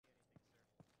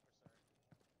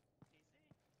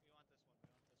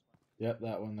Yep,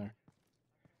 that one there.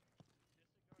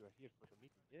 You are here for the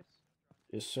meeting, yes?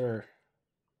 Yes, sir.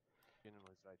 General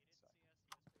is right inside.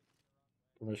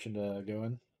 Permission to go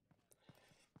in?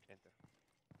 Enter.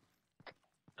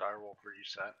 Direwolf, are you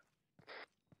set?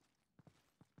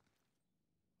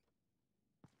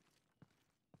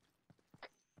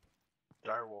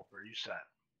 Direwolf, are you set?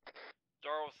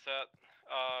 Darwell's set.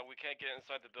 We can't get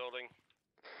inside the building.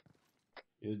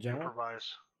 You the general?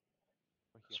 Improvise.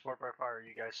 Support by fire, are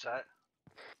you guys set?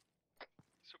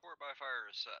 Support by fire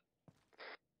is set.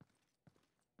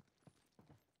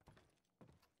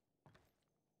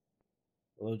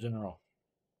 Hello, General.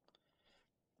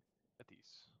 At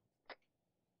ease.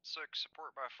 6,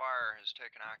 support by fire has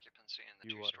taken occupancy in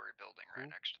the You are two-story building right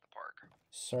who? next to the park.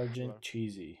 Sergeant Hello.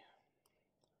 Cheesy.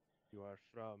 You are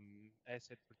from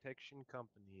Asset Protection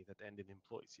Company that ended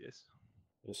employees, yes?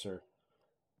 Yes, sir.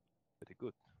 Very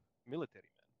good.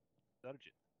 Military man.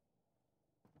 Sergeant.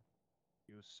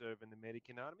 You serve in the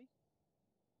American Army?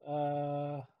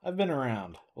 I've been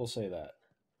around. We'll say that.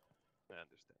 I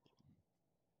understand.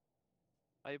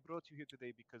 I brought you here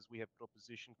today because we have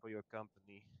proposition for your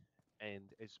company,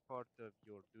 and as part of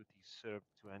your duties served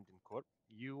to Anden Corp,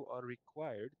 you are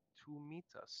required to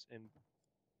meet us and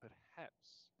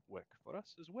perhaps work for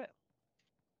us as well.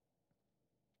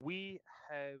 We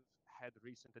have had a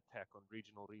recent attack on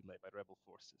regional relay by rebel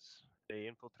forces. They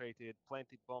infiltrated,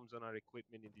 planted bombs on our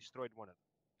equipment, and destroyed one of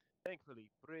them. Thankfully,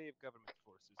 brave government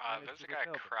forces managed There's to a guy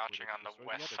repel them before crouching they on could the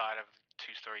destroy west other side one. of the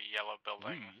two-story yellow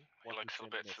building. We He want looks to a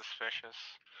send bit message. suspicious.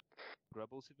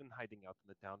 Rebels have been hiding out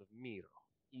in the town of Miro,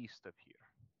 east of here,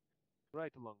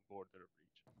 right along border of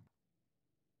region.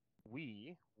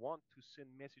 We want to send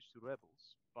message to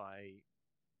rebels by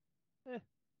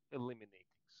eliminating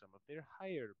some of their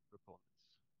higher proponents.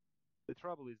 The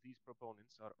trouble is these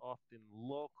proponents are often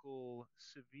local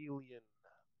civilian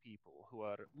people who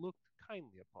are looked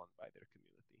kindly upon by their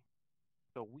community.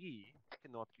 So we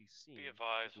cannot be seen. Be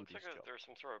advised, to do looks like this job. there's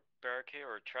some sort of barricade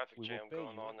or a traffic We will jam pay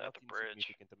going you on not at the bridge.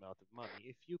 insignificant amount of money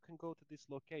if you can go to this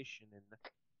location and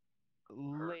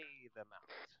lay them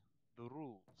out. The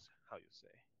rules, how you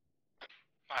say.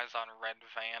 Eyes on red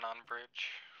van on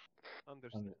bridge.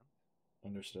 Understand.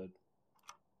 Understood.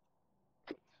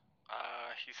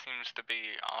 He seems to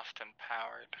be Austin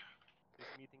powered. This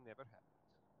meeting never happened.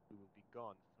 We will be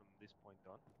gone from this point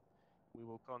on. We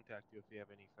will contact you if we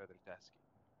have any further tasking.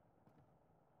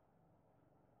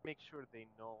 Make sure they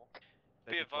know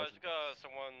that Be it advised, we wasn't got us.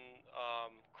 someone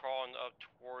crawling up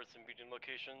towards the meeting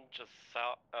location, just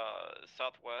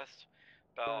southwest,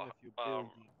 Burn a about few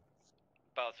buildings.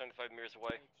 about 75 meters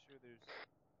away. Make sure there's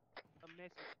a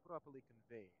message properly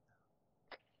conveyed.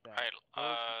 That Right, those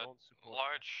who don't support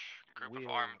large us group of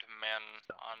will armed men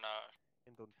stop. on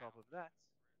And on top of that,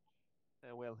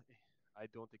 well, I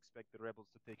don't expect the rebels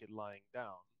to take it lying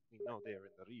down. We know they're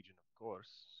in the region, of course,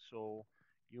 so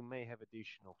you may have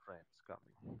additional friends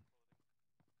coming.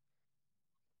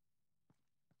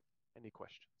 Any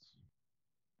questions?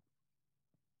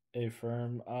 Hey,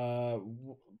 firm.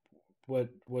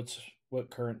 What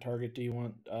current target do you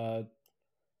want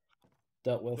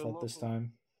dealt with at this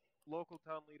time? Local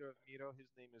town leader of Miro, his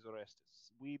name is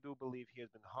Orestes. We do believe he has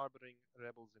been harboring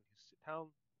rebels in his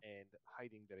town and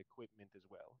hiding their equipment as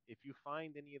well. If you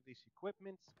find any of these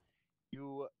equipments,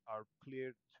 you are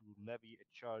cleared to levy a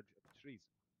charge of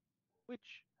treason,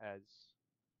 which has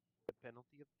the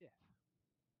penalty of death.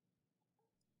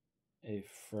 Hey,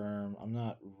 firm. I'm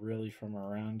not really from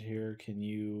around here. Can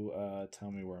you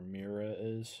tell me where Mira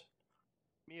is?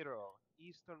 Miro,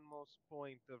 easternmost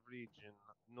point of region,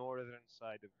 northern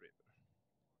side of river.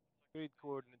 Grid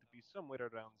coordinate to be somewhere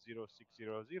around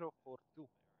 060042.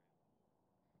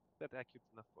 That accurate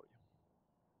enough for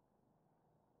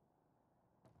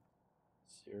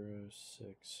you?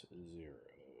 060.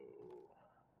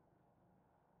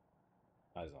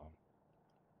 Eyes on.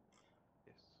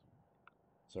 Yes.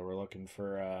 So we're looking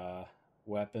for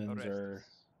weapons or...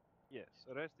 Yes,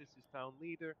 Orestes is town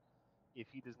leader. If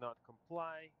he does not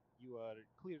comply, you are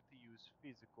clear to use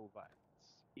physical violence.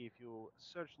 If you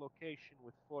search location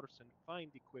with force and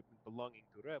find equipment belonging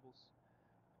to rebels,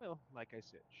 well, like I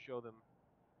said, show them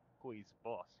who is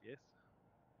boss, yes?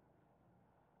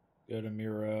 Go to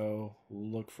Miro,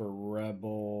 look for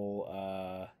rebel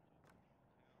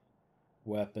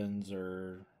weapons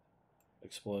or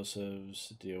explosives,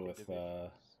 deal with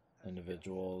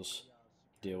individuals,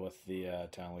 deal with the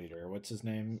town leader. What's his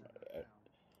name?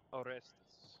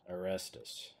 Orestes.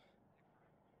 Orestes.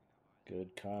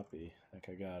 Good copy. I think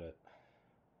I got it.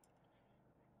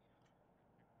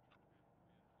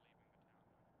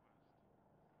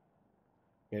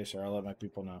 Okay, sir, I'll let my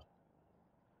people know.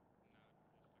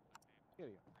 Here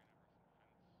you go.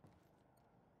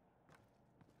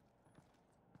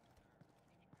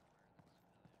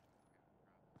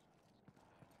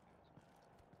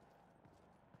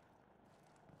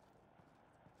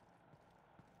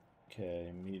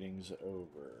 Okay, meeting's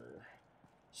over.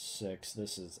 6.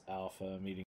 This is Alpha. Meeting